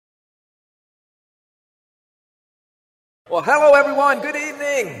Well, hello everyone. Good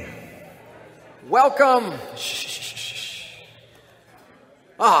evening. Welcome.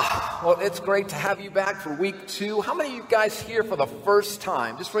 Well, it's great to have you back for week 2. How many of you guys here for the first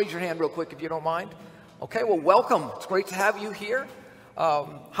time? Just raise your hand real quick if you don't mind. Okay, well, welcome. It's great to have you here.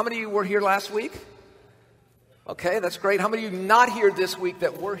 How many of you were here last week? Okay, that's great. How many of you not here this week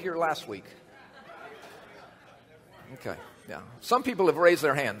that were here last week? Okay, yeah. Some people have raised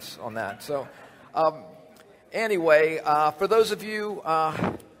their hands on that. So, anyway, for those of you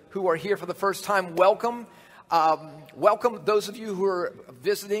who are here for the first time, welcome. Welcome those of you who are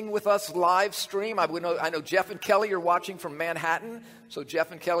visiting with us live stream. I know Jeff and Kelly are watching from Manhattan. So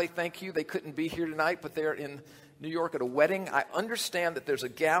Jeff and Kelly, thank you. They couldn't be here tonight, but they're in New York at a wedding. I understand that there's a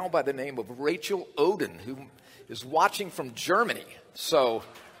gal by the name of Rachel Oden who is watching from Germany. So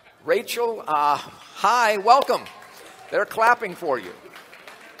Rachel, hi, welcome. They're clapping for you.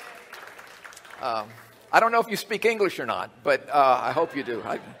 I don't know if you speak English or not, but I hope you do.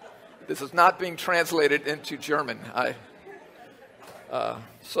 This is not being translated into German.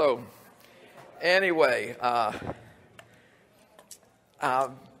 So, anyway,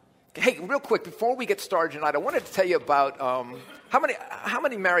 hey, real quick before we get started tonight, I wanted to tell you about how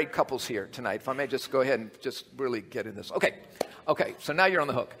many married couples here tonight. If I may just go ahead and just really get in this. Okay. So now you're on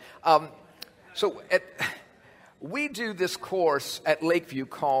the hook. We do this course at Lakeview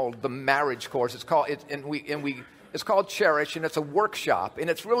called the Marriage Course. It's called Cherish, and it's a workshop, and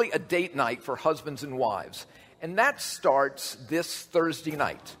it's really a date night for husbands and wives. And that starts this Thursday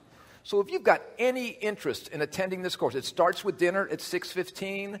night. So if you've got any interest in attending this course, it starts with dinner at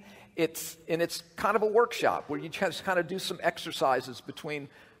 6:15. It's kind of a workshop where you just kind of do some exercises between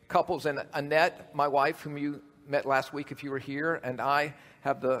couples. And Annette, my wife, whom you met last week if you were here, and I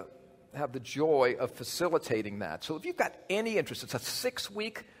have the joy of facilitating that. So if you've got any interest, it's a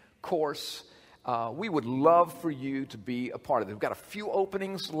 6-week course. We would love for you to be a part of it. We've got a few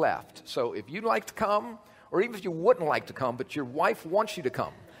openings left. So if you'd like to come, or even if you wouldn't like to come, but your wife wants you to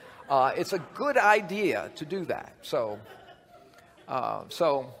come, it's a good idea to do that. So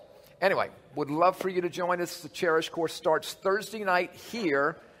anyway, would love for you to join us. The Cherish course starts Thursday night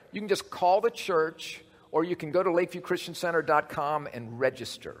here. You can just call the church, or you can go to lakeviewchristiancenter.com and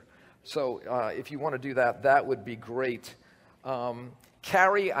register. So if you want to do that, that would be great.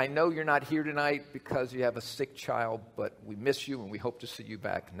 Carrie, I know you're not here tonight because you have a sick child, but we miss you, and we hope to see you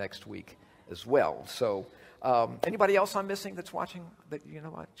back next week as well. So anybody else I'm missing that's watching?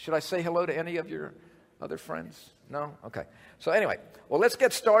 Should I say hello to any of your other friends? No? Okay. So anyway, well, let's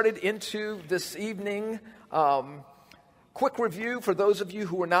get started into this evening. Quick review for those of you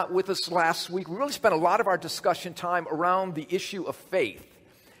who were not with us last week. We really spent a lot of our discussion time around the issue of faith,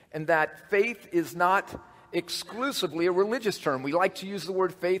 and that faith is not exclusively a religious term. We like to use the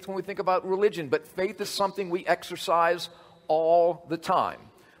word faith when we think about religion, but faith is something we exercise all the time.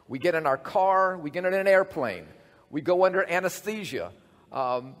 We get in our car, we get in an airplane, we go under anesthesia.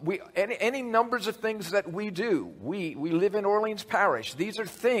 Any numbers of things that we do. We live in Orleans Parish. These are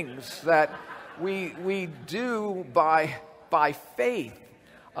things that we do by faith.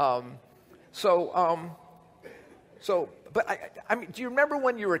 But I mean, do you remember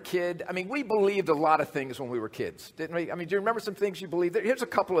when you were a kid? I mean, we believed a lot of things when we were kids, didn't we? I mean, do you remember some things you believed? Here's a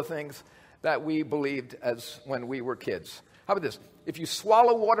couple of things that we believed as when we were kids. How about this? If you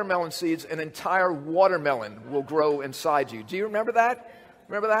swallow watermelon seeds, an entire watermelon will grow inside you. Do you remember that?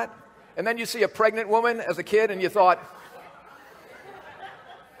 Remember that? And then you see a pregnant woman as a kid, and you thought,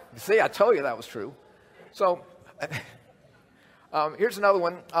 see, I told you that was true. So here's another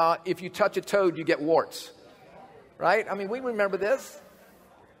one. If you touch a toad, you get warts. Right? I mean, we remember this.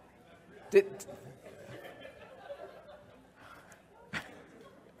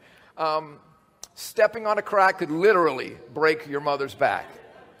 Stepping on a crack could literally break your mother's back.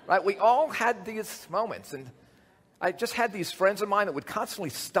 Right? We all had these moments. And I just had these friends of mine that would constantly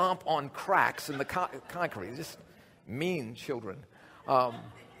stomp on cracks in the concrete. Just mean children.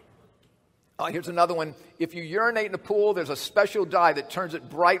 Here's another one. If you urinate in a pool, there's a special dye that turns it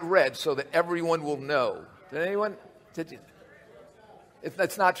bright red so that everyone will know. Did anyone? Did you?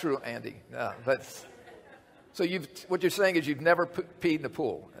 That's not true, Andy. No, so what you're saying is you've never peed in the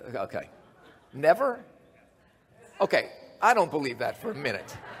pool. Okay. Never? Okay, I don't believe that for a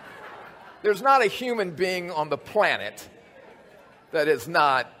minute. There's not a human being on the planet that is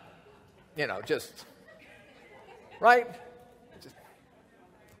not, just, right?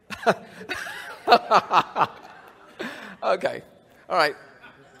 Okay, all right.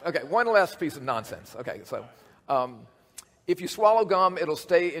 Okay, one last piece of nonsense. Okay, so if you swallow gum, it'll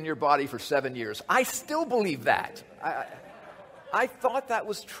stay in your body for 7 years. I still believe that. I thought that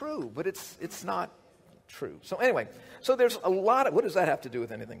was true, but it's not true. So anyway, so there's a lot of, what does that have to do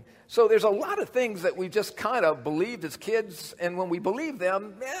with anything? So there's a lot of things that we just kind of believed as kids, and when we believe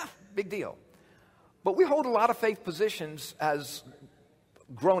them, big deal. But we hold a lot of faith positions as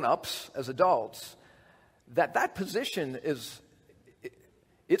grown-ups, as adults, that position is,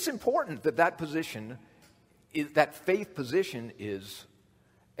 it's important that position, that faith position is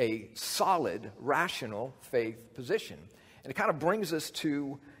a solid, rational faith position. And it kind of brings us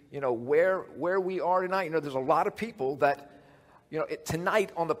to, where we are tonight. There's a lot of people that,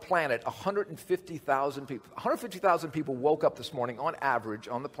 tonight on the planet, 150,000 people woke up this morning on average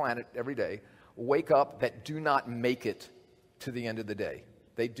on the planet every day, wake up that do not make it to the end of the day.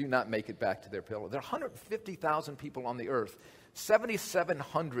 They do not make it back to their pillow. There are 150,000 people on the earth,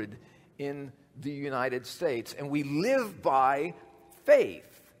 7,700 in the United States, and we live by faith.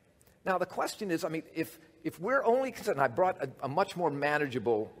 Now, the question is, if we're only concerned, I brought a much more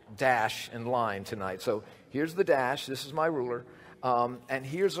manageable dash and line tonight. So here's the dash, this is my ruler, and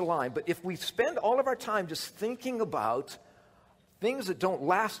here's the line. But if we spend all of our time just thinking about things that don't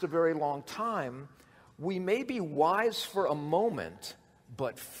last a very long time, we may be wise for a moment,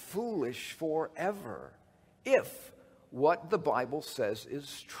 but foolish forever, if what the Bible says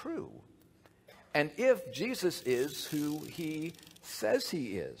is true, and if Jesus is who he says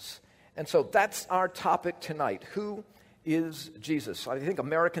he is. And so that's our topic tonight. Who is Jesus? I think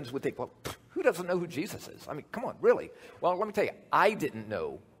Americans would think, well, who doesn't know who Jesus is? Come on, really? Well, let me tell you, I didn't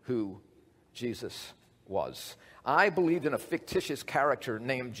know who Jesus was. I believed in a fictitious character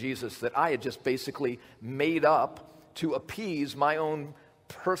named Jesus that I had just basically made up to appease my own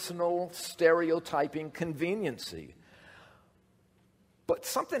personal stereotyping conveniency. But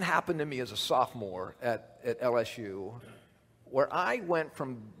something happened to me as a sophomore at LSU where I went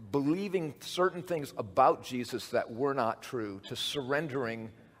from believing certain things about Jesus that were not true to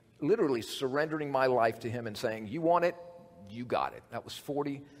literally surrendering my life to him and saying, you want it, you got it. That was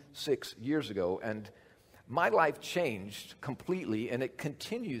 46 years ago, and my life changed completely, and it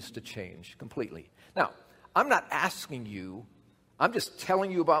continues to change completely. Now, I'm not asking you, I'm just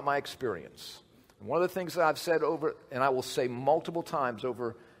telling you about my experience. And one of the things that I've said over, and I will say multiple times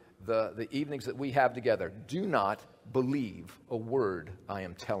over the evenings that we have together, do not believe a word I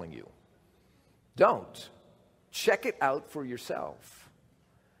am telling you. Don't. Check it out for yourself.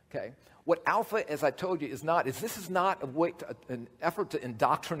 Okay? What Alpha, as I told you, is this is not an effort to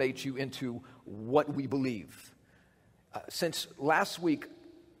indoctrinate you into what we believe. Since last week,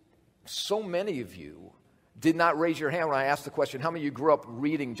 so many of you did not raise your hand when I asked the question, how many of you grew up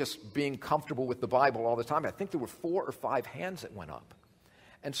reading, just being comfortable with the Bible all the time? I think there were 4 or 5 hands that went up.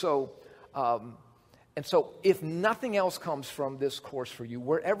 And so if nothing else comes from this course for you,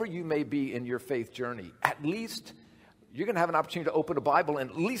 wherever you may be in your faith journey, at least you're going to have an opportunity to open a Bible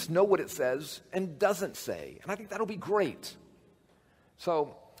and at least know what it says and doesn't say. And I think that'll be great.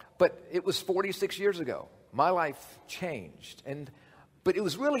 But it was 46 years ago. My life changed. But it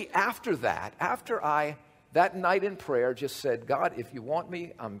was really after that, that night in prayer, just said, God, if you want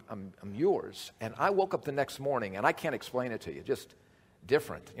me, I'm yours. And I woke up the next morning, and I can't explain it to you, just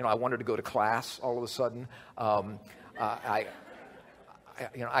different. I wanted to go to class all of a sudden. I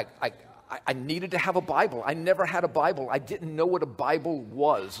needed to have a Bible. I never had a Bible. I didn't know what a Bible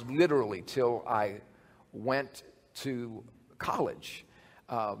was, literally, till I went to college.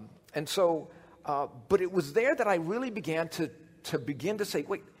 But it was there that I really began to say,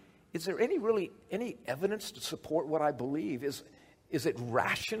 wait, is there any evidence to support what I believe? Is it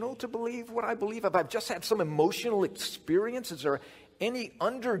rational to believe what I believe? Have I just had some emotional experience? Is there any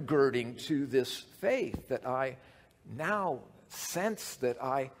undergirding to this faith that I now sense that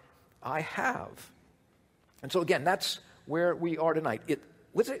I have? And so again, that's where we are tonight.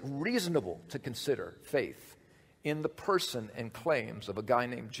 Was it reasonable to consider faith in the person and claims of a guy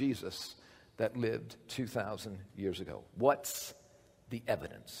named Jesus that lived 2,000 years ago? What's the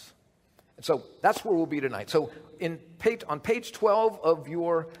evidence? And so that's where we'll be tonight. So on page 12 of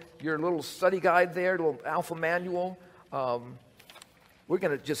your little study guide there, little Alpha Manual, we're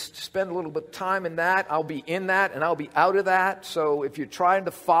going to just spend a little bit of time in that. I'll be in that and I'll be out of that. So if you're trying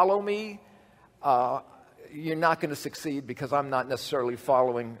to follow me, you're not going to succeed because I'm not necessarily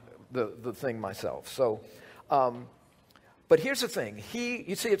following the thing myself. So, but here's the thing.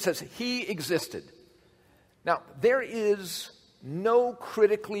 You see it says he existed. Now, there is no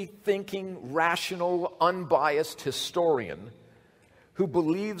critically thinking, rational, unbiased historian who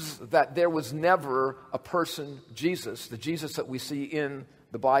believes that there was never a person, Jesus, the Jesus that we see in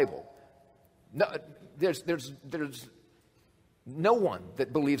the Bible. No, there's no one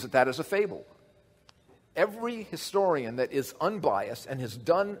that believes that is a fable. Every historian that is unbiased and has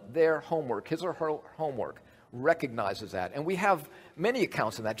done their homework, his or her homework, recognizes that. And we have many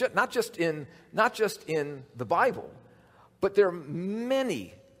accounts of that, not just in the Bible, but there are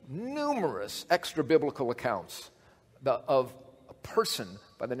many, numerous extra-biblical accounts of a person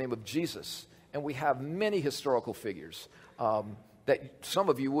by the name of Jesus. And we have many historical figures that some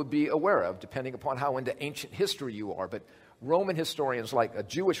of you would be aware of, depending upon how into ancient history you are. But Roman historians, like a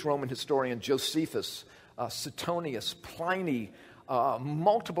Jewish Roman historian, Josephus, Suetonius, Pliny,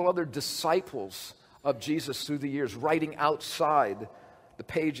 multiple other disciples of Jesus through the years, writing outside the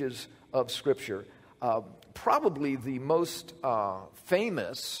pages of Scripture. Probably the most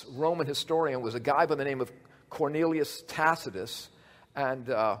famous Roman historian was a guy by the name of Cornelius Tacitus. And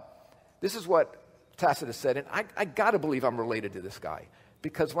this is what Tacitus said, and I got to believe I'm related to this guy,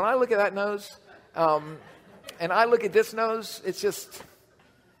 because when I look at that nose, and I look at this nose, it's just,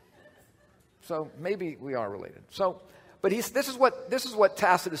 so maybe we are related. So, but this is what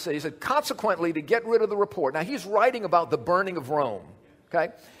Tacitus said. He said, consequently, to get rid of the report. Now, he's writing about the burning of Rome,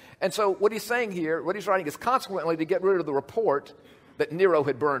 okay? And so what he's saying here, what he's writing is, consequently, to get rid of the report that Nero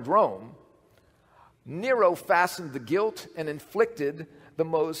had burned Rome, Nero fastened the guilt and inflicted the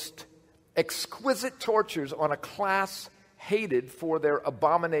most exquisite tortures on a class hated for their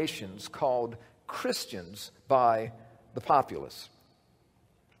abominations, called Christians by the populace.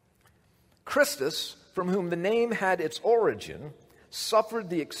 Christus, from whom the name had its origin, suffered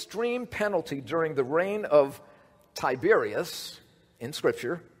the extreme penalty during the reign of Tiberius, in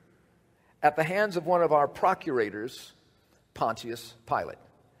Scripture, at the hands of one of our procurators, Pontius Pilate.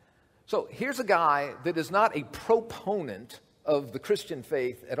 So here's a guy that is not a proponent of the Christian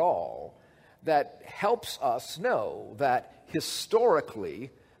faith at all, that helps us know that historically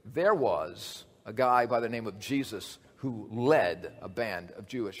there was a guy by the name of Jesus who led a band of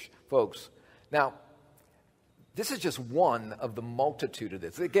Jewish folks. Now, this is just one of the multitude of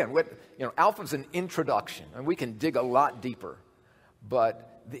this. Again, Alpha's an introduction, and we can dig a lot deeper.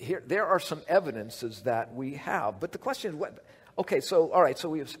 But there are some evidences that we have. But the question is, all right, so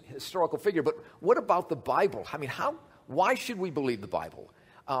we have a historical figure, but what about the Bible? I mean, why should we believe the Bible?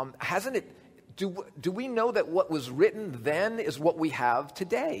 Do we know that what was written then is what we have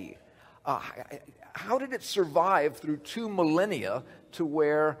today? How did it survive through 2 millennia to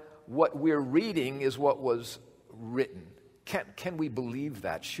where what we're reading is what was written? Can we believe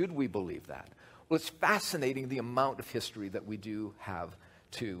that? Should we believe that? Well, it's fascinating the amount of history that we do have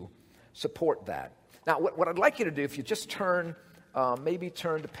to support that. Now, what I'd like you to do, if you just turn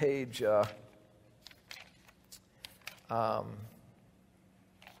to page,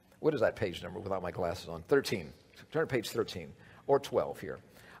 what is that page number without my glasses on? 13. Turn to page 13 or 12 here.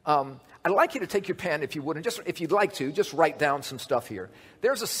 I'd like you to take your pen, if you would, and just, if you'd like to, just write down some stuff here.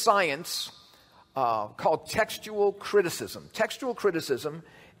 There's a science called textual criticism. Textual criticism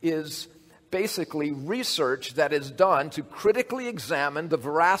is basically research that is done to critically examine the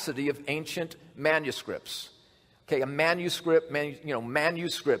veracity of ancient manuscripts. Okay, a manuscript,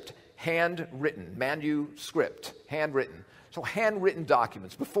 handwritten, handwritten. So handwritten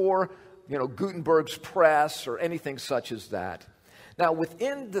documents before, Gutenberg's press or anything such as that. Now,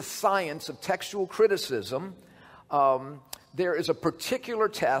 within the science of textual criticism, there is a particular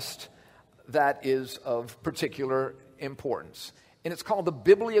test that is of particular importance. And it's called the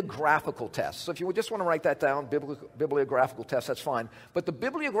bibliographical test. So if you just want to write that down, bibliographical test, that's fine. But the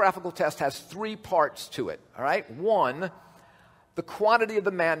bibliographical test has 3 parts to it, all right? 1, the quantity of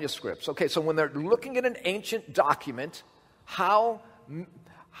the manuscripts. Okay, so when they're looking at an ancient document, how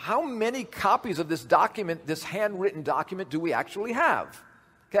many copies of this document, this handwritten document, do we actually have?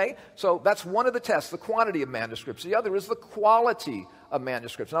 Okay, so that's one of the tests, the quantity of manuscripts. The other is the quality of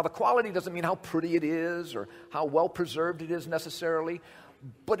manuscripts. Now, the quality doesn't mean how pretty it is or how well preserved it is necessarily,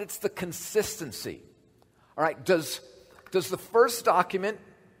 but it's the consistency. All right, does the first document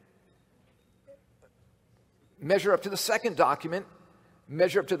measure up to the second document,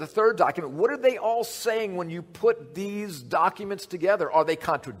 measure up to the third document? What are they all saying when you put these documents together? Are they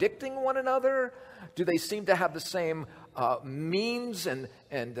contradicting one another? Do they seem to have the same means and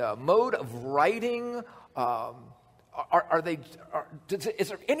mode of writing? Is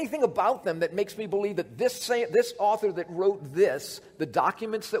there anything about them that makes me believe that this author that wrote this, the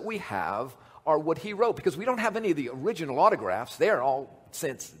documents that we have, are what he wrote? Because we don't have any of the original autographs. They're all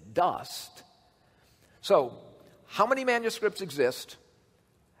since dust. So, how many manuscripts exist?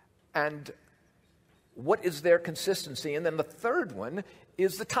 And what is their consistency? And then the third one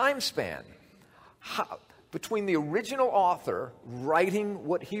is the time span. Between the original author writing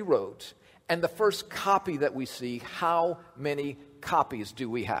what he wrote and the first copy that we see, how many copies do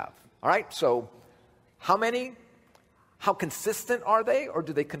we have? All right, so How many? How consistent are they, or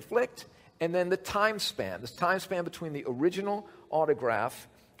do they conflict? And then the time span between the original autograph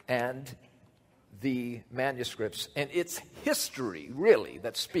and the manuscripts. And it's history, really,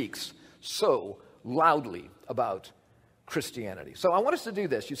 that speaks so loudly about Christianity. So I want us to do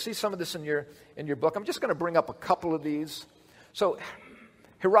this. You see some of this in your book. I'm just going to bring up a couple of these. So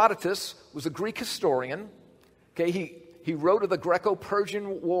Herodotus was a Greek historian. Okay, he wrote of the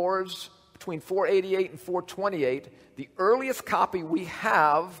Greco-Persian Wars between 488 and 428. The earliest copy we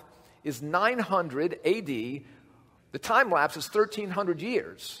have is 900 AD. The time lapse is 1,300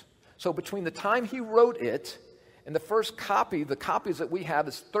 years. So between the time he wrote it and the first copy, the copies that we have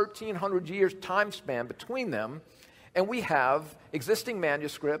is 1,300 years time span between them. And we have existing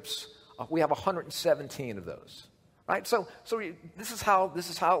manuscripts. We have 117 of those. Right? So this is how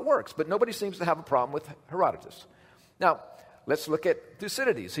it works. But nobody seems to have a problem with Herodotus. Now, let's look at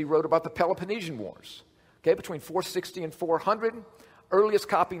Thucydides. He wrote about the Peloponnesian Wars, okay, between 460 and 400. Earliest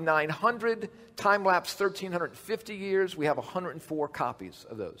copy, 900. Time lapse, 1,350 years. We have 104 copies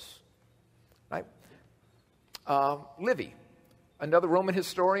of those. Right? Livy, another Roman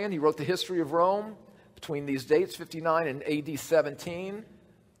historian. He wrote the history of Rome between these dates, 59 and AD 17.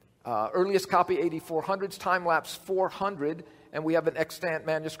 Earliest copy, AD 400s. Time lapse, 400. And we have an extant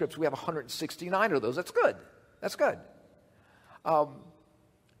manuscripts. We have 169 of those. That's good. That's good.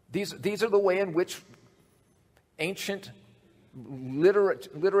 These are the way in which ancient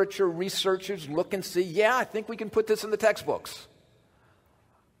literature researchers look and see, yeah, I think we can put this in the textbooks.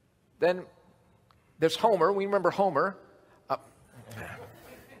 Then there's Homer. We remember Homer.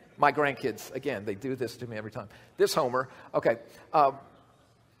 My grandkids, again, they do this to me every time. This Homer. Okay.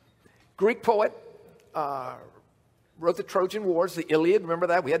 Greek poet, wrote the Trojan Wars, the Iliad. Remember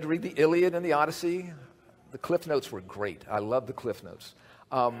that? We had to read the Iliad and the Odyssey. The Cliff Notes were great. I love the Cliff Notes.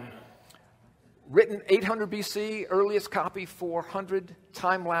 Written 800 BC, earliest copy 400,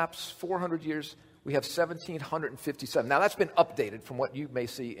 time lapse 400 years. We have 1,757. Now that's been updated from what you may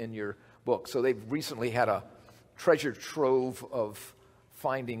see in your book. So they've recently had a treasure trove of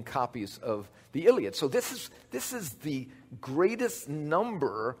finding copies of the Iliad. So this is the greatest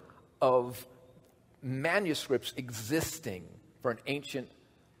number of manuscripts existing for an ancient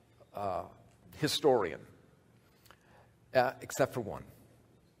historian, except for one.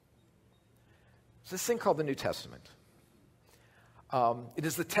 It's this thing called the New Testament. It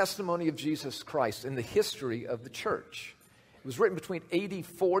is the testimony of Jesus Christ in the history of the church. It was written between AD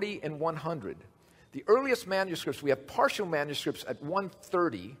 40 and 100. The earliest manuscripts, we have partial manuscripts at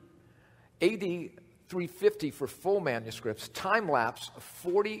 130, AD 350 for full manuscripts, time lapse of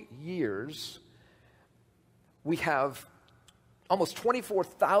 40 years. We have almost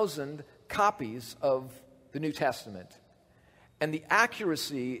 24,000 copies of the New Testament. And the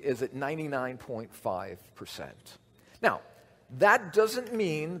accuracy is at 99.5%. Now, that doesn't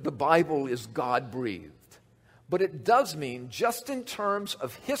mean the Bible is God-breathed. But it does mean, just in terms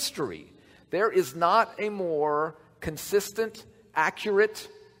of history, there is not a more consistent, accurate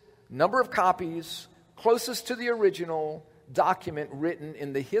number of copies closest to the original document written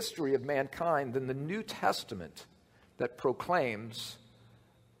in the history of mankind than the New Testament that proclaims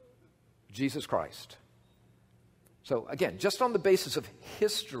Jesus Christ. So again, just on the basis of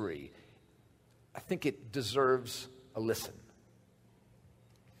history, I think it deserves a listen.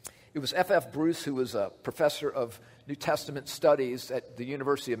 It was F.F. Bruce, who was a professor of New Testament studies at the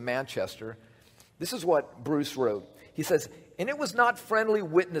University of Manchester. This is what Bruce wrote. He says, "And it was not friendly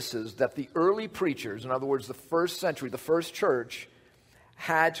witnesses that the early preachers, in other words, the first century, the first church,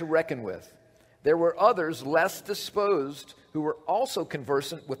 had to reckon with. There were others less disposed who were also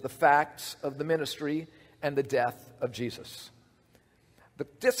conversant with the facts of the ministry and the death of Jesus. The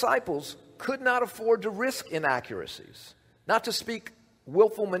disciples could not afford to risk inaccuracies, not to speak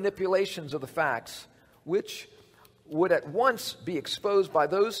willful manipulations of the facts, which would at once be exposed by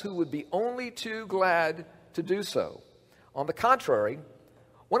those who would be only too glad to do so. On the contrary,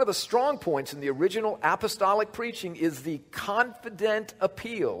 one of the strong points in the original apostolic preaching is the confident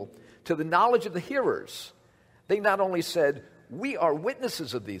appeal to the knowledge of the hearers. They not only said, 'We are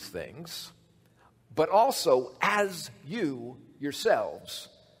witnesses of these things,' but also, 'as you yourselves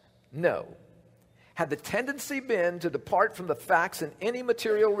know.' Had the tendency been to depart from the facts in any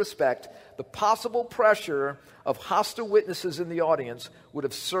material respect, the possible pressure of hostile witnesses in the audience would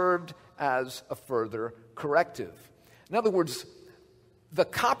have served as a further corrective." In other words, the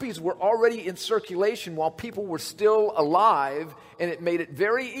copies were already in circulation while people were still alive, and it made it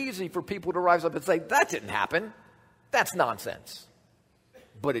very easy for people to rise up and say, "That didn't happen. That's nonsense."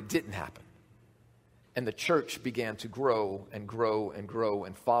 But it didn't happen. And the church began to grow and grow and grow,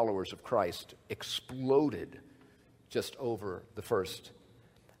 and followers of Christ exploded just over the first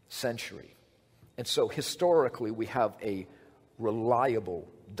century. And so historically, we have a reliable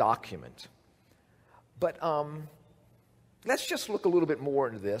document. But let's just look a little bit more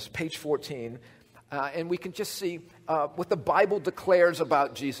into this, page 14, and we can just see what the Bible declares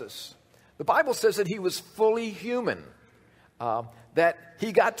about Jesus. The Bible says that he was fully human, that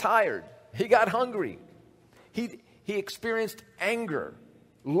he got tired, he got hungry, he experienced anger,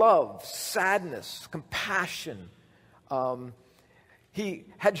 love, sadness, compassion. He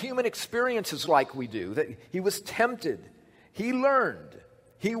had human experiences like we do, that he was tempted, he learned,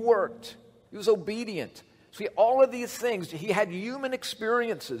 he worked, he was obedient. See, all of these things, he had human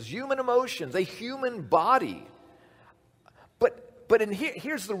experiences, human emotions, a human body. But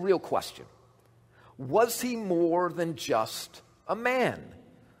here's the real question. Was he more than just a man?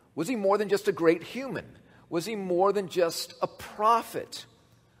 Was he more than just a great human? Was he more than just a prophet?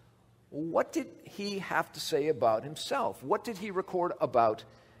 What did he have to say about himself? What did he record about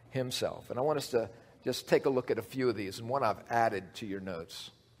himself? And I want us to just take a look at a few of these, and one I've added to your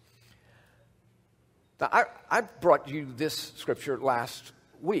notes. Now, I brought you this scripture last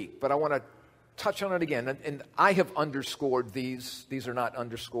week, but I want to touch on it again. And I have underscored these. These are not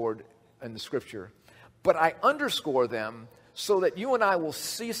underscored in the scripture. But I underscore them so that you and I will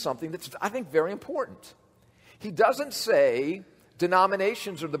see something that's, I think, very important. He doesn't say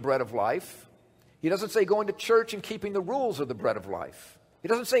denominations are the bread of life. He doesn't say going to church and keeping the rules are the bread of life. He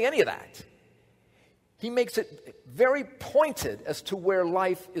doesn't say any of that. He makes it very pointed as to where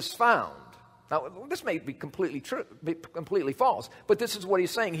life is found. Now, this may be completely true, be completely false, but this is what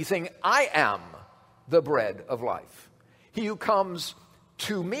he's saying. He's saying, I am the bread of life. He who comes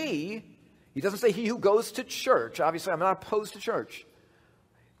to me, he doesn't say he who goes to church. Obviously, I'm not opposed to church.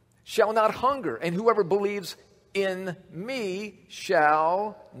 Shall not hunger, and whoever believes in me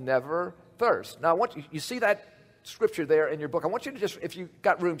shall never thirst. Now, I want you see that scripture there in your book. I want you to just, if you've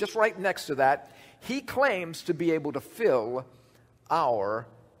got room, just right next to that, he claims to be able to fill our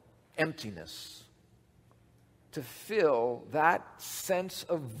emptiness, to fill that sense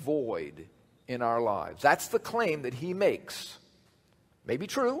of void in our lives. That's the claim that he makes. May be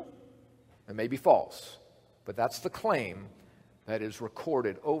true, it may be false, but that's the claim that is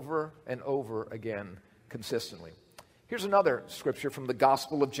recorded over and over again consistently. Here's another scripture from the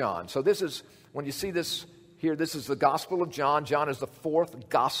Gospel of John. So this is, when you see this here, this is the Gospel of John. John is the fourth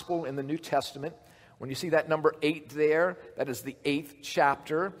gospel in the New Testament. When you see that number 8 there, that is the 8th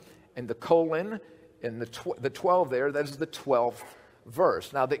chapter. And the colon and the 12 there, that is the 12th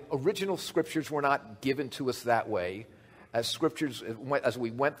verse. Now, the original scriptures were not given to us that way. As scriptures, as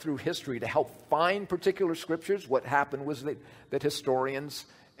we went through history to help find particular scriptures, what happened was that historians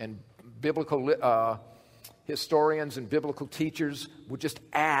and biblical historians and biblical teachers would just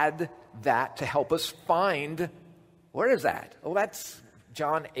add that to help us find, where is that? Oh, that's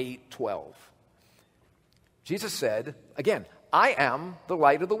John 8:12. Jesus said, again, I am the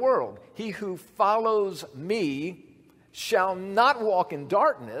light of the world. He who follows me shall not walk in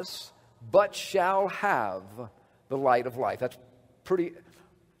darkness, but shall have the light of life. That's a pretty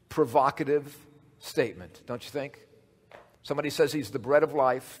provocative statement, don't you think? Somebody says he's the bread of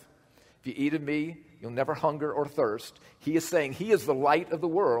life. If you eat of me, you'll never hunger or thirst. He is saying he is the light of the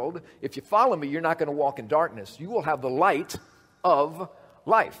world. If you follow me, you're not going to walk in darkness. You will have the light of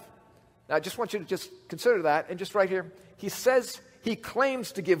life. Now, I just want you to just consider that. And just right here, he says he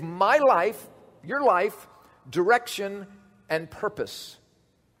claims to give my life, your life, direction and purpose.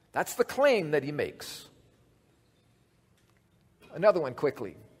 That's the claim that he makes. Another one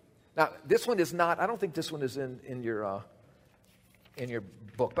quickly. Now, this one is not, I don't think this one is in your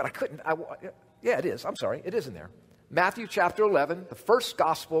book, but I couldn't, yeah, it is. I'm sorry, it is in there. Matthew chapter 11, the first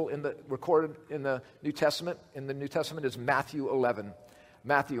gospel recorded in the New Testament, is Matthew 11.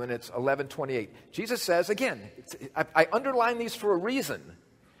 Matthew, and it's 11:28. Jesus says, again, I underline these for a reason.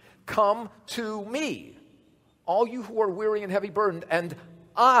 Come to me, all you who are weary and heavy burdened, and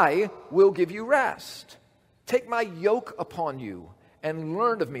I will give you rest. Take my yoke upon you and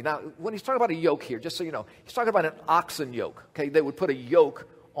learn of me. Now, when he's talking about a yoke here, just so you know, he's talking about an oxen yoke. Okay, they would put a yoke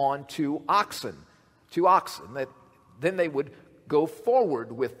on two oxen. Then they would go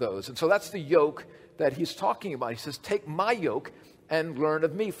forward with those. And so that's the yoke that he's talking about. He says, take my yoke and learn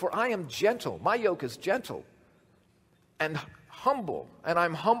of me, for I am gentle. My yoke is gentle and humble, and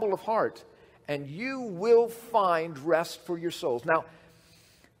I'm humble of heart, and you will find rest for your souls. Now,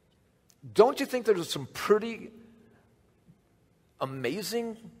 don't you think there's some pretty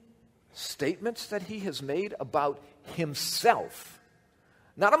amazing statements that he has made about himself?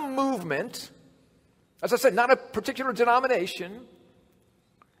 Not a movement, As I said, not a particular denomination.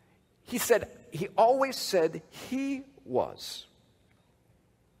 He always said he was.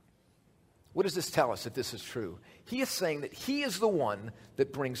 What does this tell us if this is true? He is saying that he is the one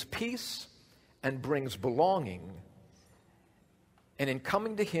that brings peace and brings belonging. And in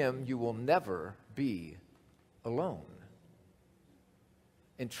coming to him, you will never be alone.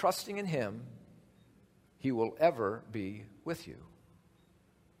 In trusting in him, he will ever be with you.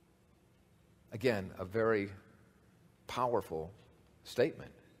 Again, a very powerful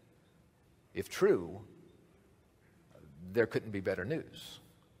statement. If true, there couldn't be better news.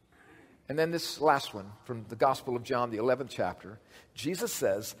 And then this last one from the Gospel of John, the 11th chapter. Jesus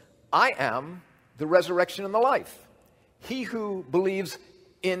says, I am the resurrection and the life. He who believes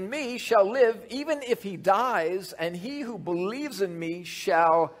in me shall live even if he dies, and he who believes in me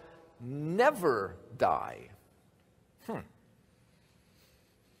shall never die.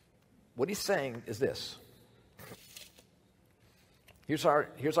 What he's saying is this. Here's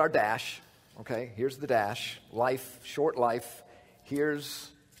our dash. Okay, here's the dash. Life, short life.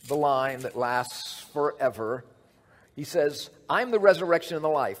 Here's the line that lasts forever. He says, I'm the resurrection and the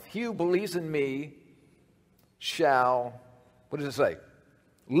life. He who believes in me shall, what does it say?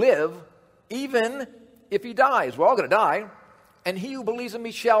 Live even if he dies. We're all going to die. And he who believes in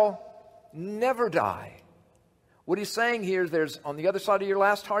me shall never die. What he's saying here is there's, on the other side of your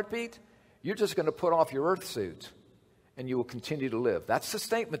last heartbeat, you're just going to put off your earth suit and you will continue to live. That's the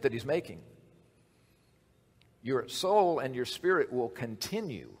statement that he's making. Your soul and your spirit will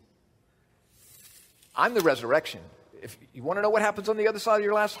continue. I'm the resurrection. If you want to know what happens on the other side of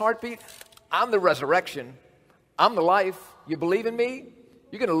your last heartbeat, I'm the resurrection. I'm the life. You believe in me?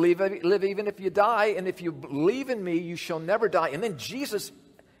 You're going to live even if you die. And if you believe in me, you shall never die. And then Jesus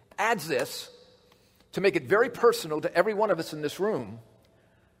adds this to make it very personal to every one of us in this room.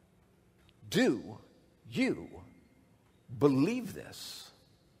 Do you believe this?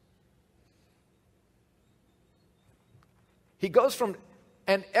 He goes from,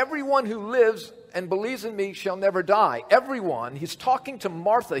 and everyone who lives and believes in me shall never die. Everyone, he's talking to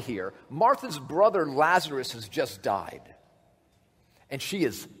Martha here. Martha's brother Lazarus has just died. And she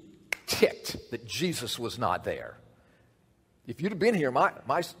is ticked that Jesus was not there. If you'd have been here, my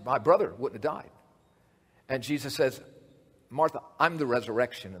brother wouldn't have died. And Jesus says, Martha, I'm the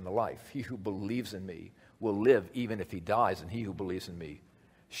resurrection and the life. He who believes in me will live even if he dies, and he who believes in me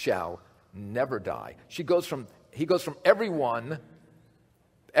shall never die. He goes from everyone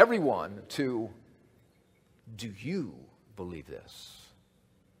to, do you believe this?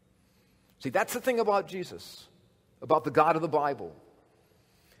 See, that's the thing about Jesus, about the God of the Bible.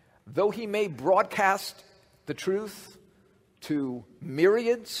 Though he may broadcast the truth to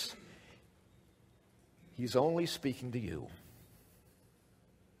myriads, he's only speaking to you.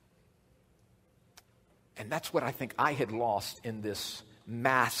 And that's what I think I had lost in this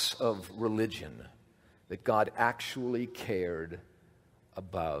mass of religion, that God actually cared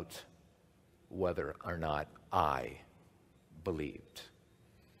about whether or not I believed.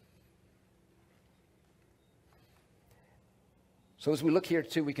 So as we look here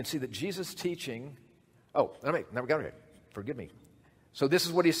too, we can see that Jesus' teaching, forgive me. So this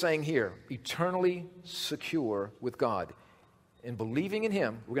is what he's saying here, eternally secure with God. In believing in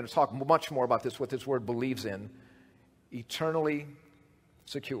him, we're going to talk much more about this, what this word believes in. Eternally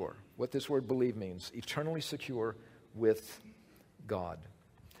secure. What this word believe means. Eternally secure with God.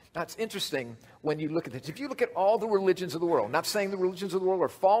 Now it's interesting when you look at this. If you look at all the religions of the world, not saying the religions of the world are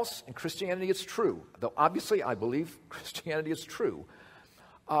false, and Christianity is true. Though obviously I believe Christianity is true.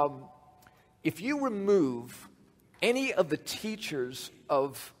 If you remove any of the teachers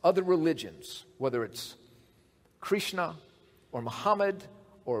of other religions, whether it's Krishna or Muhammad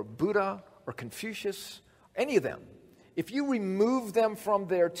or Buddha or Confucius, any of them, if you remove them from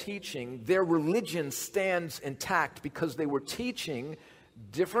their teaching, their religion stands intact because they were teaching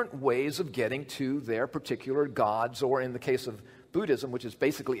different ways of getting to their particular gods, or in the case of Buddhism, which is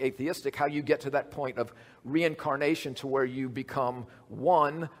basically atheistic, how you get to that point of reincarnation to where you become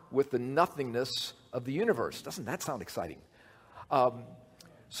one with the nothingness of the universe. Doesn't that sound exciting?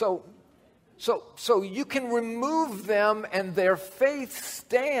 So you can remove them and their faith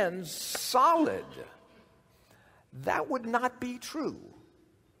stands solid. That would not be true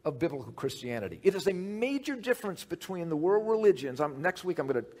of biblical Christianity. It is a major difference between the world religions. Next week I'm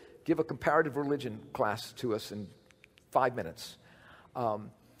going to give a comparative religion class to us in 5 minutes.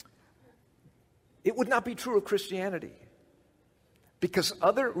 It would not be true of Christianity, because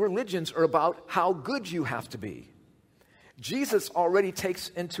other religions are about how good you have to be. Jesus already takes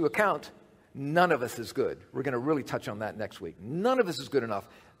into account none of us is good. We're going to really touch on that next week. None of us is good enough.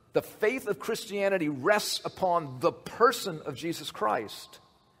 The faith of Christianity rests upon the person of Jesus Christ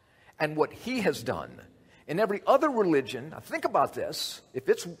and what he has done. In every other religion, now think about this, if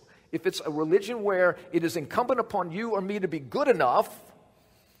it's a religion where it is incumbent upon you or me to be good enough,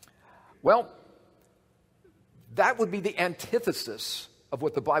 well, that would be the antithesis of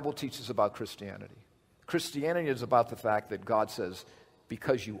what the Bible teaches about Christianity. Christianity is about the fact that God says,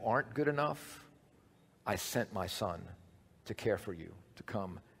 because you aren't good enough, I sent my son to care for you, to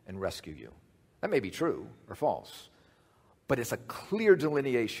come and rescue you. That may be true or false, but it's a clear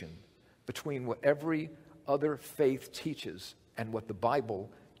delineation between what every other faith teaches and what the Bible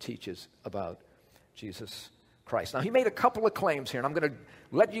teaches about Jesus Christ. Now, he made a couple of claims here, and I'm going to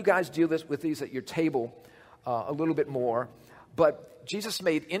let you guys deal with these at your table a little bit more. But Jesus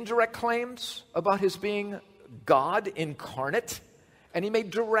made indirect claims about his being God incarnate, and he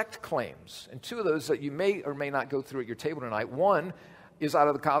made direct claims. And two of those that you may or may not go through at your table tonight. One is out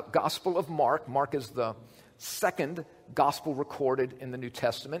of the Gospel of Mark. Mark is the second gospel recorded in the New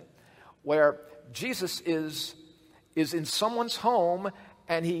Testament, where Jesus is in someone's home,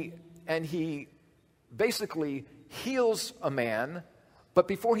 and he basically heals a man, but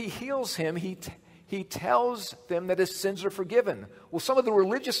before he heals him, he tells them that his sins are forgiven. Well, some of the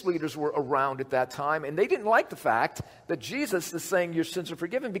religious leaders were around at that time, and they didn't like the fact that Jesus is saying your sins are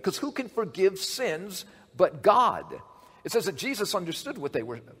forgiven, because who can forgive sins but God? It says that Jesus understood what they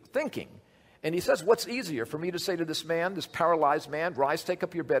were thinking. And he says, what's easier for me to say to this man, this paralyzed man, rise, take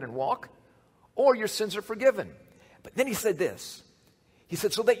up your bed and walk, or your sins are forgiven? But then he said this. He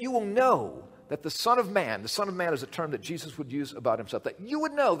said, so that you will know that the Son of Man is a term that Jesus would use about himself, that you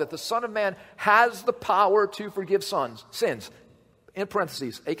would know that the Son of Man has the power to forgive sins, in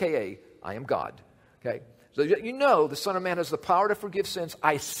parentheses, a.k.a. I am God. Okay? So that you know the Son of Man has the power to forgive sins.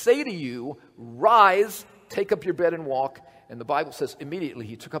 I say to you, rise, take up your bed and walk. And the Bible says immediately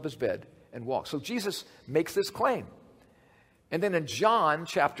he took up his bed and walked. So Jesus makes this claim. And then in John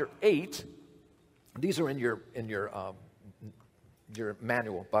chapter 8, these are in your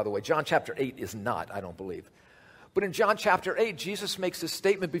manual, by the way. John chapter 8 is not, I don't believe. But in John chapter 8, Jesus makes this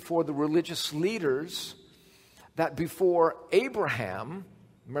statement before the religious leaders that before Abraham,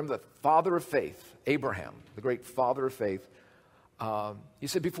 remember the father of faith, Abraham, the great father of faith, he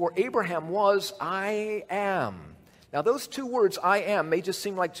said, before Abraham was, I am. Now those two words, I am, may just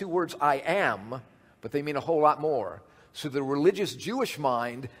seem like two words, I am, but they mean a whole lot more. So the religious Jewish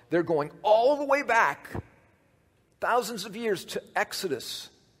mind, they're going all the way back thousands of years to Exodus.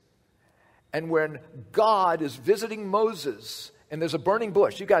 And when God is visiting Moses, and there's a burning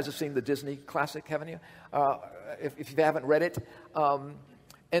bush. You guys have seen the Disney classic, haven't you? If you haven't read it.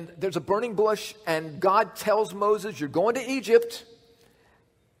 And there's a burning bush, and God tells Moses, you're going to Egypt,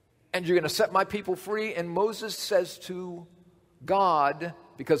 and you're going to set my people free. And Moses says to God,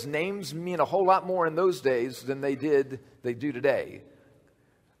 because names mean a whole lot more in those days than they do today.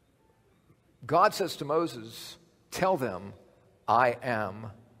 God says to Moses, tell them, I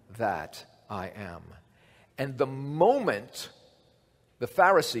am that I am. And the moment the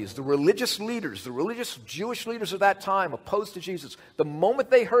Pharisees, the religious leaders, the religious Jewish leaders of that time opposed to Jesus, the moment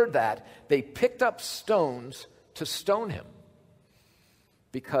they heard that, they picked up stones to stone him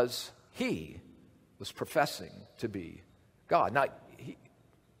because he was professing to be God. Now,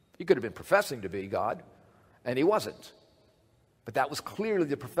 he could have been professing to be God, and he wasn't. But that was clearly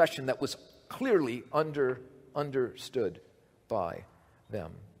the profession that was clearly understood by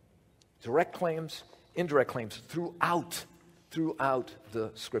them. Direct claims, indirect claims throughout the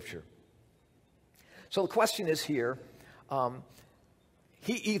Scripture. So the question is here,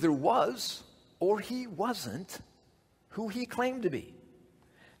 he either was or he wasn't who he claimed to be.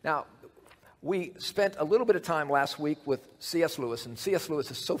 Now, we spent a little bit of time last week with C.S. Lewis, and C.S. Lewis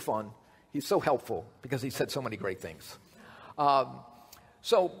is so fun. He's so helpful because he said so many great things.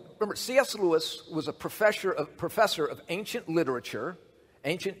 So remember, C.S. Lewis was a professor of ancient literature,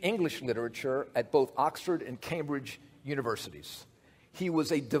 ancient English literature at both Oxford and Cambridge universities. He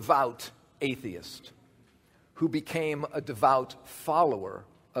was a devout atheist who became a devout follower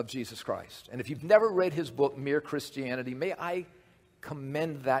of Jesus Christ. And if you've never read his book, Mere Christianity, may I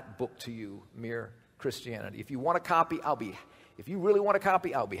commend that book to you, Mere Christianity. If you want a copy, if you really want a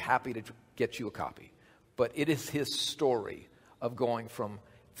copy, I'll be happy to get you a copy. But it is his story of going from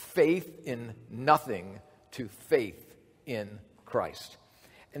faith in nothing to faith in Christ.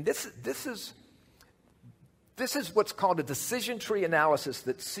 And this is what's called a decision tree analysis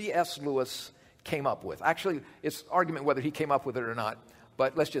that C.S. Lewis came up with. Actually, it's argument whether he came up with it or not,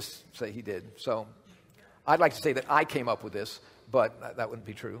 but let's just say he did. So I'd like to say that I came up with this, but that wouldn't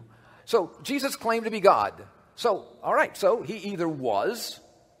be true. So Jesus claimed to be God. So, all right, so he either was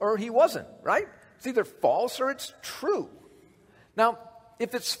or he wasn't, right? It's either false or it's true. Now,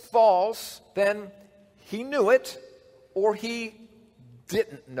 if it's false, then he knew it or he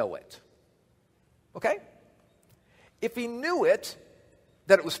didn't know it. Okay? If he knew it,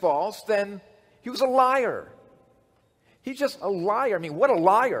 that it was false, then he was a liar. He's just a liar. I mean, what a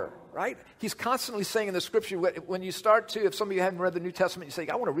liar, right? He's constantly saying in the scripture, when you start to, if some of you haven't read the New Testament, you say,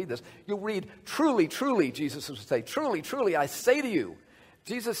 I want to read this. You'll read, truly, truly, Jesus would say, truly, truly, I say to you.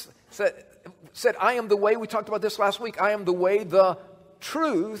 Jesus said, I am the way. We talked about this last week. I am the way, the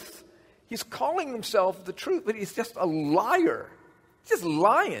truth. He's calling himself the truth, but he's just a liar. He's just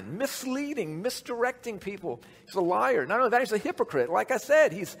lying, misleading, misdirecting people. He's a liar. Not only that, he's a hypocrite. Like I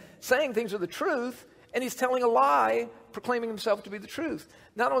said, he's saying things are the truth, and he's telling a lie, proclaiming himself to be the truth.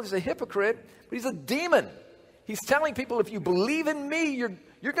 Not only is he a hypocrite, but he's a demon. He's telling people, if you believe in me, you're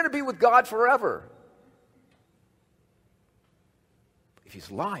going to be with God forever. If he's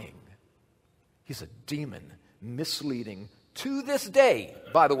lying, he's a demon, misleading, to this day,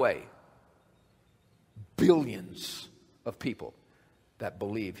 by the way, billions of people that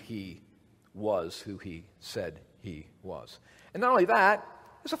believe he was who he said he was. And not only that,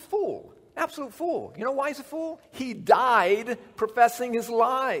 he's a fool, absolute fool. You know why he's a fool? He died professing his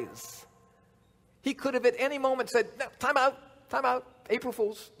lies. He could have at any moment said, no, time out, April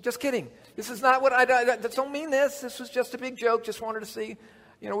Fools, just kidding. This is not what I don't mean this. This was just a big joke, just wanted to see.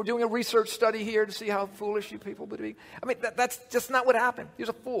 We're doing a research study here to see how foolish you people would be. I mean, that's just not what happened. He was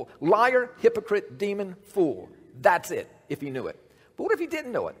a fool. Liar, hypocrite, demon, fool. That's it, if he knew it. But what if he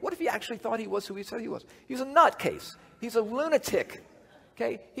didn't know it? What if he actually thought he was who he said he was? He's a nutcase. He's a lunatic.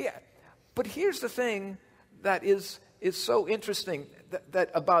 Okay? But here's the thing that is so interesting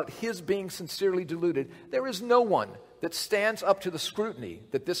that about his being sincerely deluded. There is no one that stands up to the scrutiny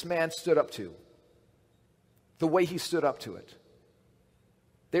that this man stood up to, the way he stood up to it.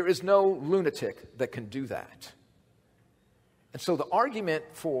 There is no lunatic that can do that. And so the argument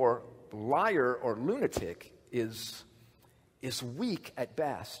for liar or lunatic is weak at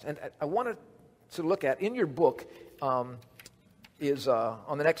best. And I wanted to look at, in your book, on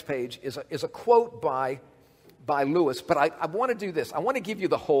the next page, is a quote by Lewis. But I want to do this. I want to give you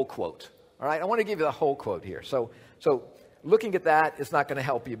the whole quote. All right? I want to give you the whole quote here. So looking at that is not going to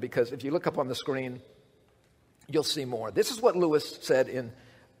help you, because if you look up on the screen, you'll see more. This is what Lewis said in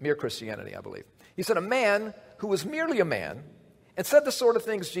Mere Christianity, I believe. He said, a man who was merely a man and said the sort of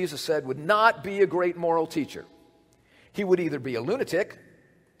things Jesus said would not be a great moral teacher. He would either be a lunatic,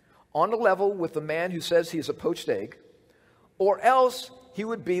 on a level with the man who says he is a poached egg, or else he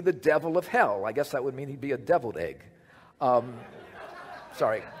would be the devil of hell. I guess that would mean he'd be a deviled egg.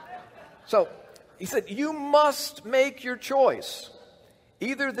 Sorry. So he said, you must make your choice.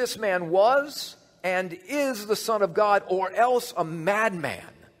 Either this man was and is the Son of God, or else a madman,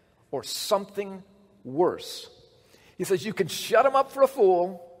 or something worse. He says, you can shut him up for a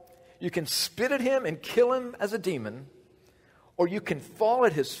fool, you can spit at him and kill him as a demon, or you can fall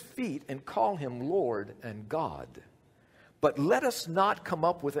at his feet and call him Lord and God. But let us not come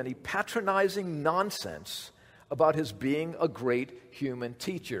up with any patronizing nonsense about his being a great human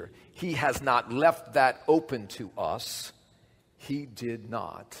teacher. He has not left that open to us. He did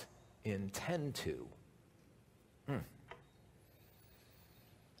not intend to.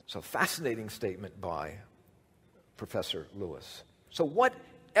 So, fascinating statement by Professor Lewis. So what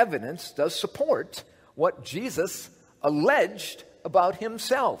evidence does support what Jesus alleged about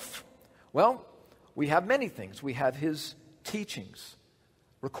himself? Well, we have many things. We have his teachings,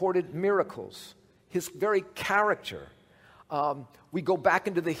 recorded miracles, his very character. We go back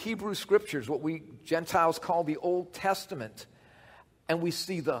into the Hebrew Scriptures, what we Gentiles call the Old Testament, and we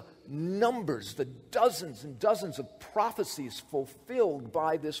see the numbers, the dozens and dozens of prophecies fulfilled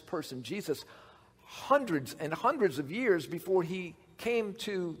by this person, Jesus, hundreds and hundreds of years before he came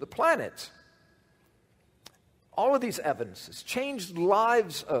to the planet. All of these evidences changed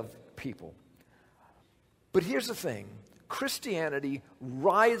lives of people. But here's the thing. Christianity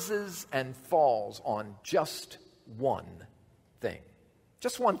rises and falls on just one thing.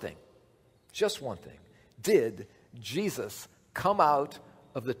 Just one thing. Just one thing. Did Jesus come out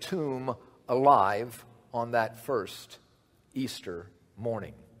of the tomb alive on that first Easter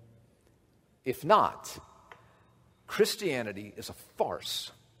morning? If not, Christianity is a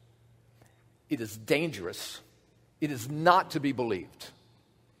farce. It is dangerous. It is not to be believed.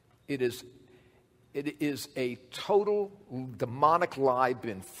 It is a total demonic lie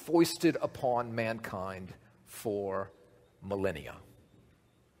been foisted upon mankind for millennia.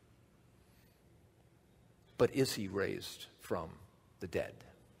 But is he raised from the dead?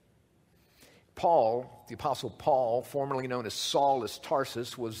 Paul, the Apostle Paul, formerly known as Saul of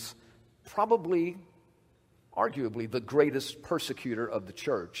Tarsus, was probably, arguably, the greatest persecutor of the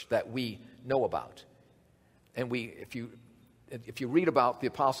church that we know about. And if you read about the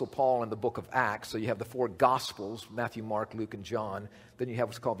Apostle Paul in the book of Acts, so you have the four Gospels, Matthew, Mark, Luke, and John, then you have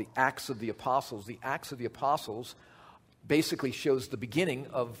what's called the Acts of the Apostles. The Acts of the Apostles basically shows the beginning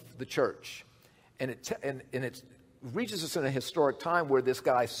of the church. And it reaches us in a historic time where this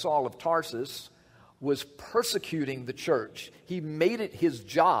guy, Saul of Tarsus, was persecuting the church. He made it his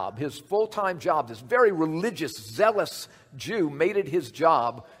job, his full-time job. This very religious, zealous Jew made it his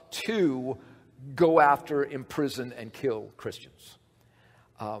job to go after, imprison, and kill Christians.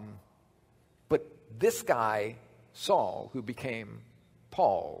 But this guy, Saul, who became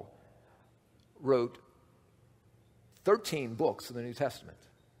Paul, wrote 13 books in the New Testament.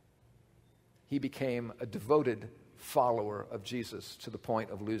 He became a devoted follower of Jesus to the point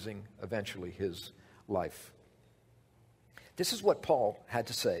of losing eventually his life. This is what Paul had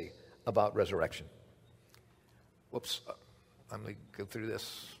to say about resurrection. Whoops, I'm going to go through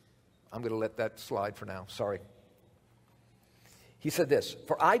this. I'm going to let that slide for now. Sorry. He said this,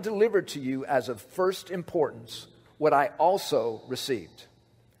 "For I delivered to you as of first importance what I also received,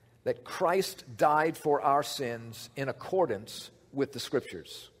 that Christ died for our sins in accordance with the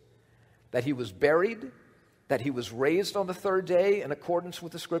Scriptures, that he was buried, that he was raised on the third day in accordance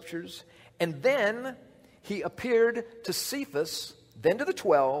with the Scriptures, and then he appeared to Cephas, then to the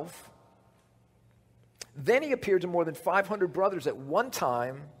 12, then he appeared to more than 500 brothers at one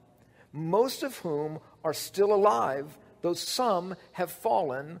time, most of whom are still alive, though some have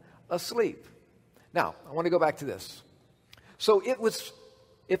fallen asleep." Now, I want to go back to this. So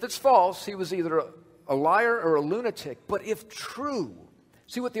if it's false, he was either a liar or a lunatic. But if true,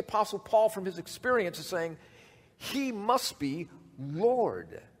 see what the Apostle Paul from his experience is saying, he must be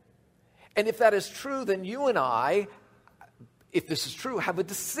Lord. And if that is true, then you and I, if this is true, have a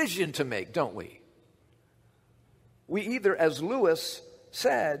decision to make, don't we? We either, as Lewis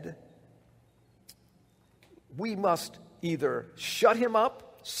said, we must either shut him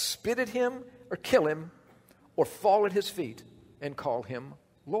up, spit at him, or kill him, or fall at his feet and call him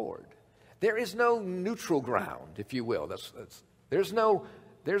Lord. There is no neutral ground, if you will. There's no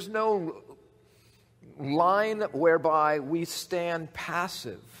line whereby we stand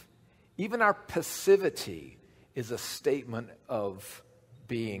passive. Even our passivity is a statement of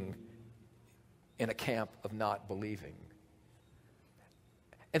being in a camp of not believing.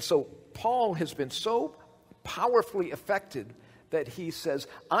 And so Paul has been so powerfully affected that he says,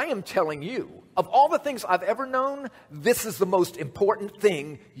 I am telling you, of all the things I've ever known, this is the most important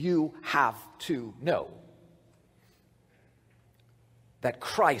thing you have to know. That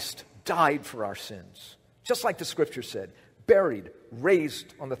Christ died for our sins, just like the Scripture said, buried,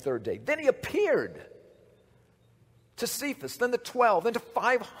 raised on the third day. Then he appeared to Cephas, then the 12, then to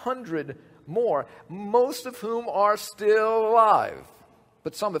 500 more, most of whom are still alive,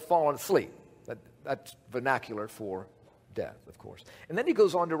 but some have fallen asleep. That's vernacular for death, of course. And then he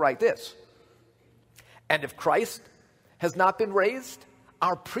goes on to write this. And if Christ has not been raised,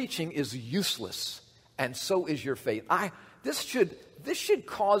 our preaching is useless, and so is your faith. This should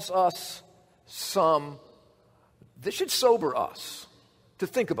cause us this should sober us to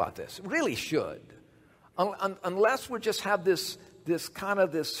think about this. It really should. Unless we just have this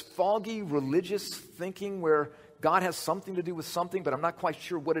foggy religious thinking where God has something to do with something, but I'm not quite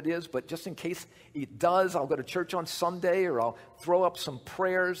sure what it is. But just in case it does, I'll go to church on Sunday, or I'll throw up some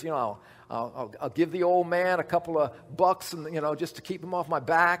prayers. I'll give the old man a couple of bucks, and just to keep him off my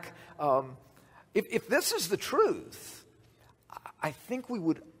back. If this is the truth, I think we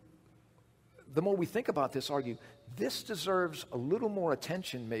would, the more we think about this, argue this deserves a little more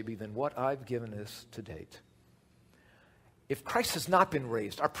attention maybe than what I've given this to date. If Christ has not been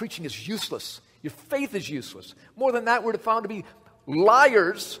raised, our preaching is useless. Your faith is useless. More than that, we're found to be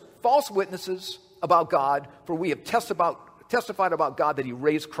liars, false witnesses about God, for we have testified about God that he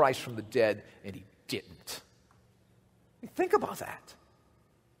raised Christ from the dead, and he didn't. Think about that.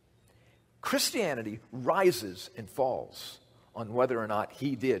 Christianity rises and falls on whether or not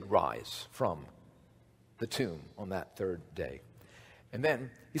he did rise from the tomb on that third day. And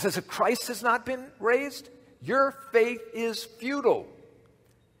then he says, if Christ has not been raised, your faith is futile.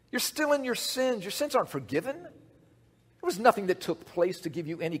 You're still in your sins. Your sins aren't forgiven. There was nothing that took place to give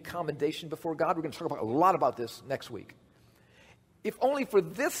you any commendation before God. We're going to talk a lot about this next week. If only for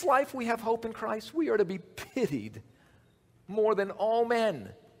this life we have hope in Christ, we are to be pitied more than all men.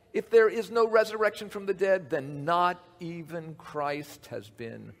 If there is no resurrection from the dead, then not even Christ has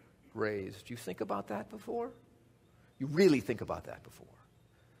been raised. You think about that before? You really think about that before?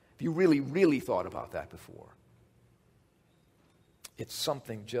 If you really, really thought about that before, it's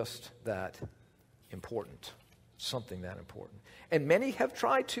something just that important. Something that important. And many have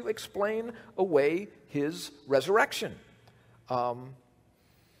tried to explain away his resurrection.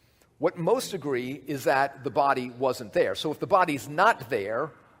 What most agree is that the body wasn't there. So if the body's not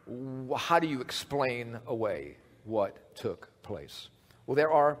there, how do you explain away what took place? Well,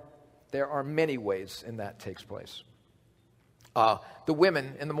 there are many ways in that takes place. The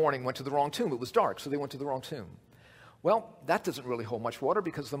women in the morning went to the wrong tomb. It was dark, so they went to the wrong tomb. Well, that doesn't really hold much water,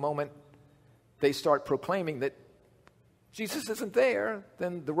 because the moment they start proclaiming that Jesus isn't there,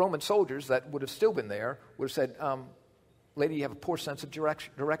 then the Roman soldiers that would have still been there would have said, lady, you have a poor sense of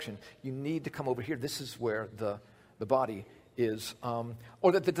direction. You need to come over here. This is where the body is.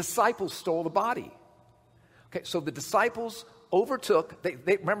 Or that the disciples stole the body. Okay, so the disciples overtook.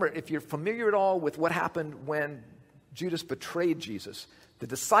 They remember, if you're familiar at all with what happened when Judas betrayed Jesus, the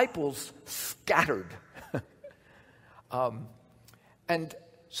disciples scattered. And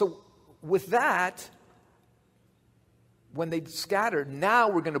so with that, when they scattered, now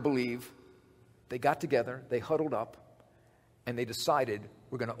we're going to believe they got together, they huddled up, and they decided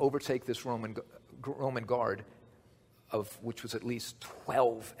we're going to overtake this Roman guard, of which was at least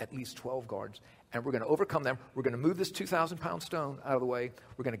 12 guards, and we're going to overcome them. We're going to move this 2,000-pound stone out of the way.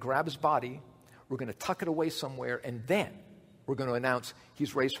 We're going to grab his body. We're going to tuck it away somewhere, and then we're going to announce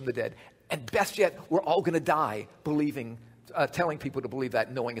he's raised from the dead. And best yet, we're all going to die telling people to believe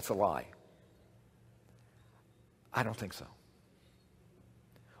that, knowing it's a lie. I don't think so.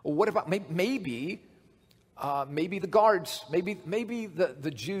 Well, what about maybe the guards, maybe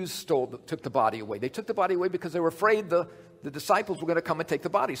the Jews took the body away. They took the body away because they were afraid the disciples were going to come and take the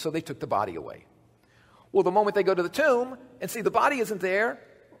body, so they took the body away. Well, the moment they go to the tomb and see the body isn't there,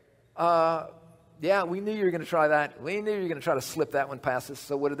 yeah, we knew you were going to try that. We knew you were going to try to slip that one past us,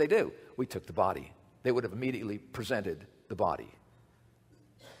 so what did they do? We took the body. They would have immediately presented the body.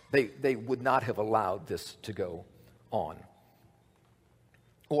 They would not have allowed this to go on.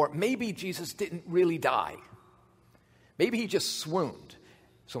 Or maybe Jesus didn't really die. Maybe he just swooned.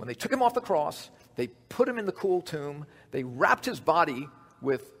 So when they took him off the cross, they put him in the cool tomb. They wrapped his body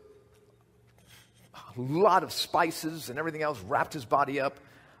with a lot of spices and everything else, wrapped his body up.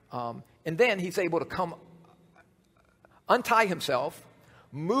 And then he's able to come untie himself,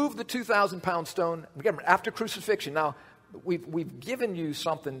 move the 2,000-pound stone. Again, after crucifixion. Now, we've given you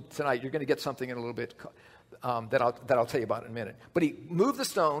something tonight. You're going to get something in a little bit that I'll tell you about in a minute. But he moved the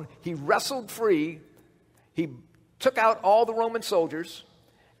stone. He wrestled free. He took out all the Roman soldiers.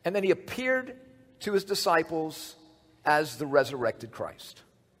 And then he appeared to his disciples as the resurrected Christ.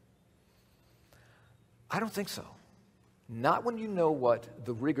 I don't think so. Not when you know what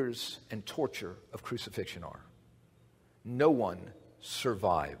the rigors and torture of crucifixion are. No one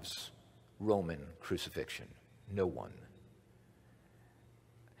survives Roman crucifixion. No one.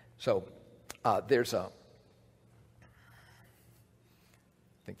 So there's a, I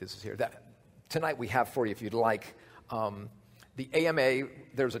think this is here. Tonight we have for you, if you'd like, the AMA,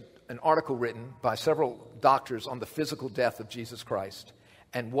 there's an article written by several doctors on the physical death of Jesus Christ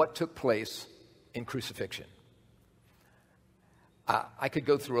and what took place in crucifixion. I could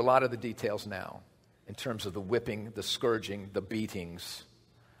go through a lot of the details now in terms of the whipping, the scourging, the beatings,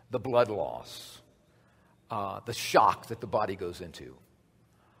 the blood loss, the shock that the body goes into,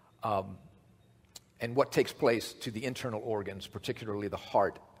 and what takes place to the internal organs, particularly the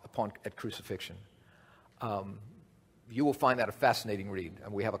heart, at crucifixion. You will find that a fascinating read,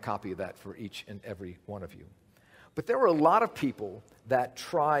 and we have a copy of that for each and every one of you. But there were a lot of people that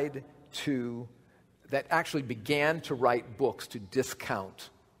that actually began to write books to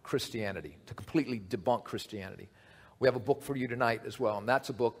discount Christianity, to completely debunk Christianity. We have a book for you tonight as well, and that's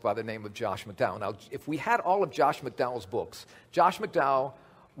a book by the name of Josh McDowell. Now, if we had all of Josh McDowell's books, Josh McDowell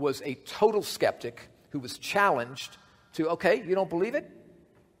was a total skeptic who was challenged to, okay, you don't believe it?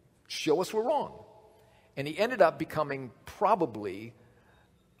 Show us we're wrong. And he ended up becoming probably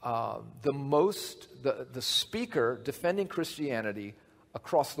the speaker defending Christianity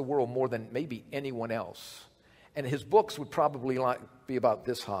across the world more than maybe anyone else. And his books would probably be about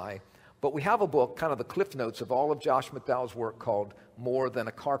this high. But we have a book, kind of the cliff notes of all of Josh McDowell's work, called More Than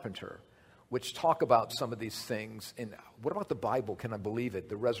a Carpenter, which talk about some of these things. And what about the Bible? Can I believe it?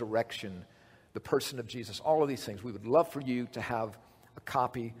 The resurrection, the person of Jesus, all of these things. We would love for you to have a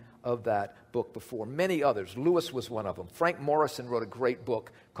copy of that book before. Many others. Lewis was one of them. Frank Morrison wrote a great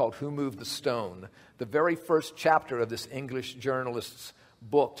book called Who Moved the Stone? The very first chapter of this English journalist's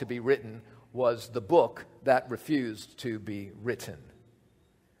book to be written was the book that refused to be written.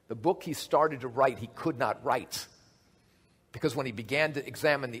 The book he started to write, he could not write Because when he began to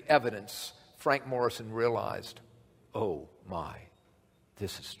examine the evidence, Frank Morrison realized, oh my,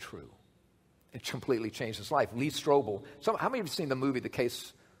 this is true. It completely changed his life. Lee Strobel. How many of you have seen the movie The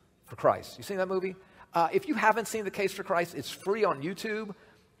Case for Christ? You seen that movie? If you haven't seen The Case for Christ, it's free on YouTube.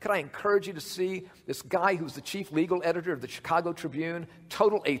 Could I encourage you to see this guy who's the chief legal editor of the Chicago Tribune,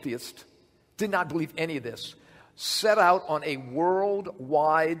 total atheist, did not believe any of this, set out on a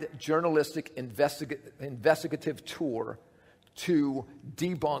worldwide journalistic investigative tour to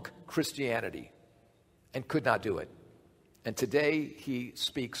debunk Christianity and could not do it. And today he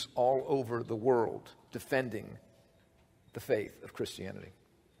speaks all over the world defending the faith of Christianity.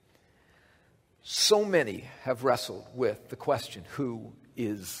 So many have wrestled with the question, who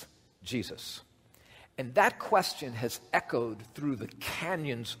is Jesus? And that question has echoed through the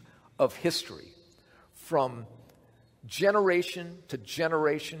canyons of history, from generation to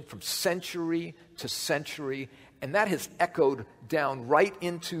generation, from century to century, and that has echoed down right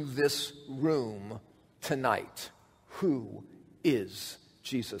into this room tonight. Who is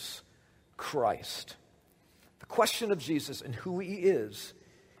Jesus Christ? The question of Jesus and who he is,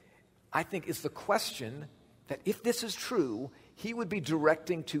 I think, is the question that, if this is true, he would be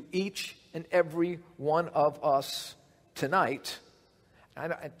directing to each and every one of us tonight.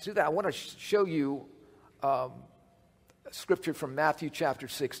 And to do that, I want to show you scripture from Matthew chapter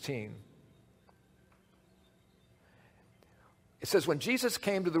 16. It says, when Jesus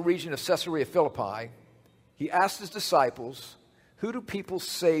came to the region of Caesarea Philippi, he asked his disciples, who do people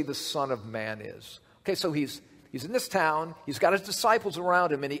say the Son of Man is? Okay, so he's in this town, he's got his disciples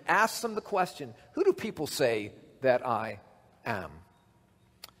around him, and he asks them the question, who do people say that I am?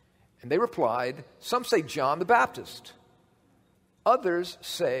 And they replied, some say John the Baptist. Others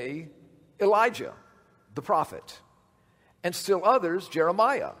say Elijah, the prophet. And still others,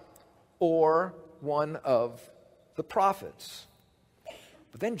 Jeremiah, or one of the prophets.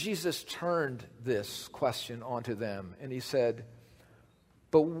 But then Jesus turned this question onto them, and he said,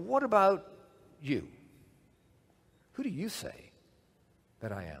 but what about you? Who do you say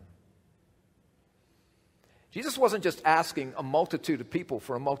that I am? Jesus wasn't just asking a multitude of people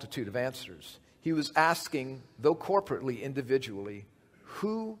for a multitude of answers. He was asking, though corporately, individually,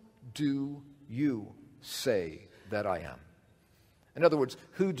 who do you say that I am? In other words,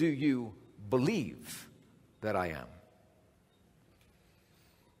 who do you believe that I am?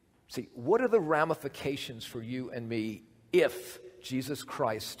 See, what are the ramifications for you and me if Jesus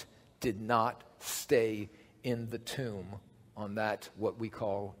Christ did not stay in the tomb on that, what we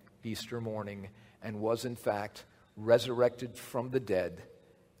call Easter morning, and was in fact resurrected from the dead,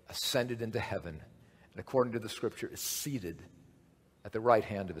 ascended into heaven, and according to the scripture is seated at the right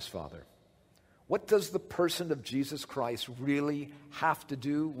hand of his Father? What does the person of Jesus Christ really have to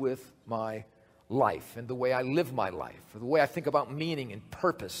do with my life and the way I live my life, or the way I think about meaning and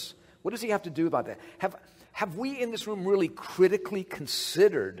purpose? What does he have to do about that? Have we in this room really critically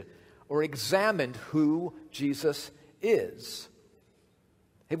considered or examined who Jesus is?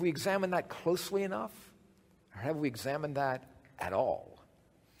 Have we examined that closely enough? Or have we examined that at all?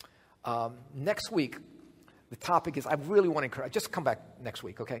 Next week, the topic is, I really want to encourage, just come back next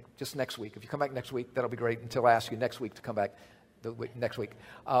week, okay? Just next week. If you come back next week, that'll be great, until I ask you next week to come back next week.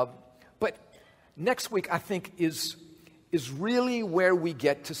 But next week, I think, is really where we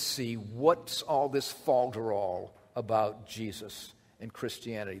get to see what's all this falderall about Jesus and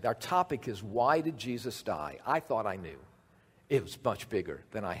Christianity. Our topic is, why did Jesus die? I thought I knew. It was much bigger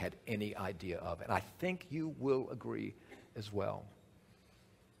than I had any idea of. And I think you will agree as well.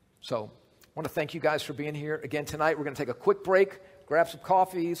 So I want to thank you guys for being here. Again, tonight we're going to take a quick break, grab some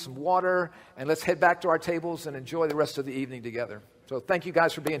coffee, some water, and let's head back to our tables and enjoy the rest of the evening together. So thank you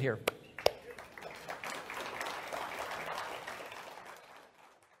guys for being here.